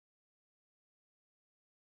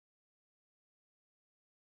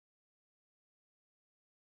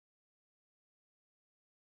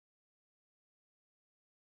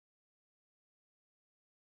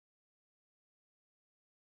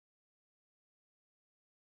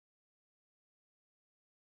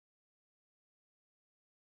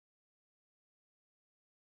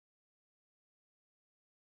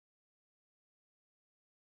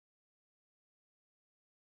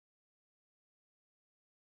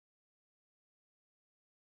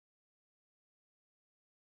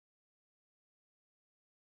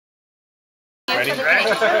Ready? Happy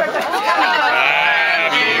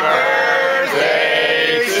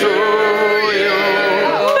birthday to you.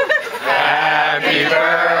 Happy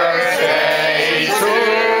birthday to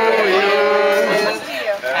you.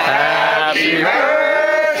 Happy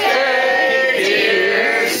birthday,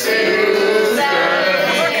 dear Susan.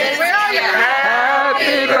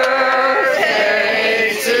 Happy birthday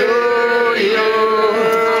to you.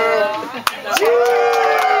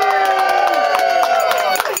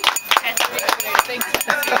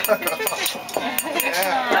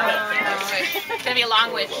 It's gonna be a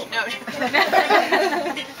long wish. No.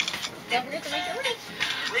 Don't forget to make your wish.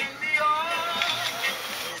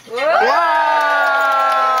 Wow!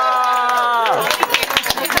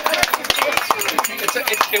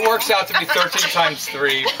 It works out to be 13 times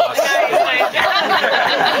 3 plus.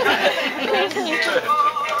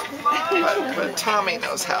 But Tommy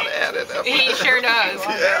knows how to add it up. He sure does.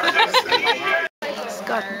 Yeah.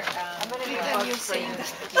 Scott.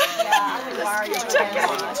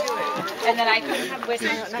 And then I couldn't have wished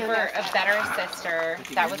for a better sister.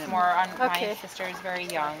 That was more on my sister is very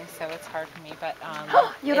young, so it's hard for me. But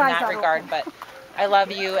in that regard, but I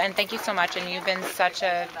love you and thank you so much. And you've been such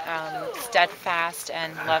a steadfast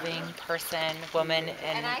and loving person, woman,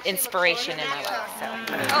 and inspiration in my life. So.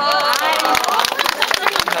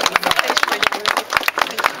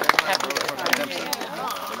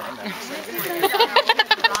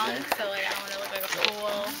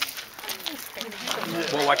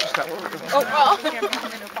 Well, watch your step. Oh, well.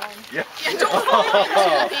 Yeah.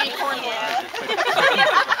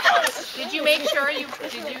 Did you make sure you do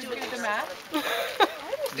the math?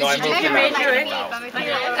 No, I moved them out.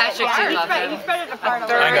 That's your two love them. I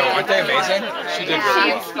know, aren't they amazing? She did really She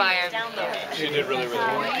well. inspired me. She did really, really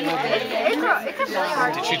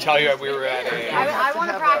well. Did she tell you we were at a... I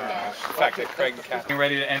want to practice. In fact, that Craig and Kathy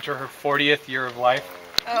ready to enter her 40th year of life.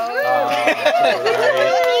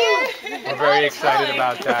 We're very excited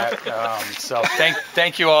about that. So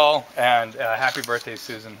thank you all, and happy birthday,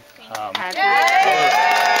 Susan.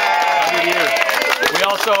 We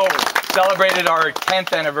also celebrated our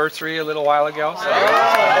 10th anniversary a little while ago. So, and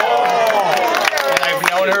I've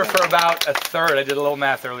known her for about a third. I did a little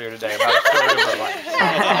math earlier today, about a third of her life.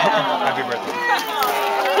 Happy birthday.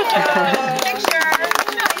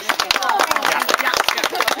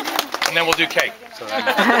 And then we'll do cake. So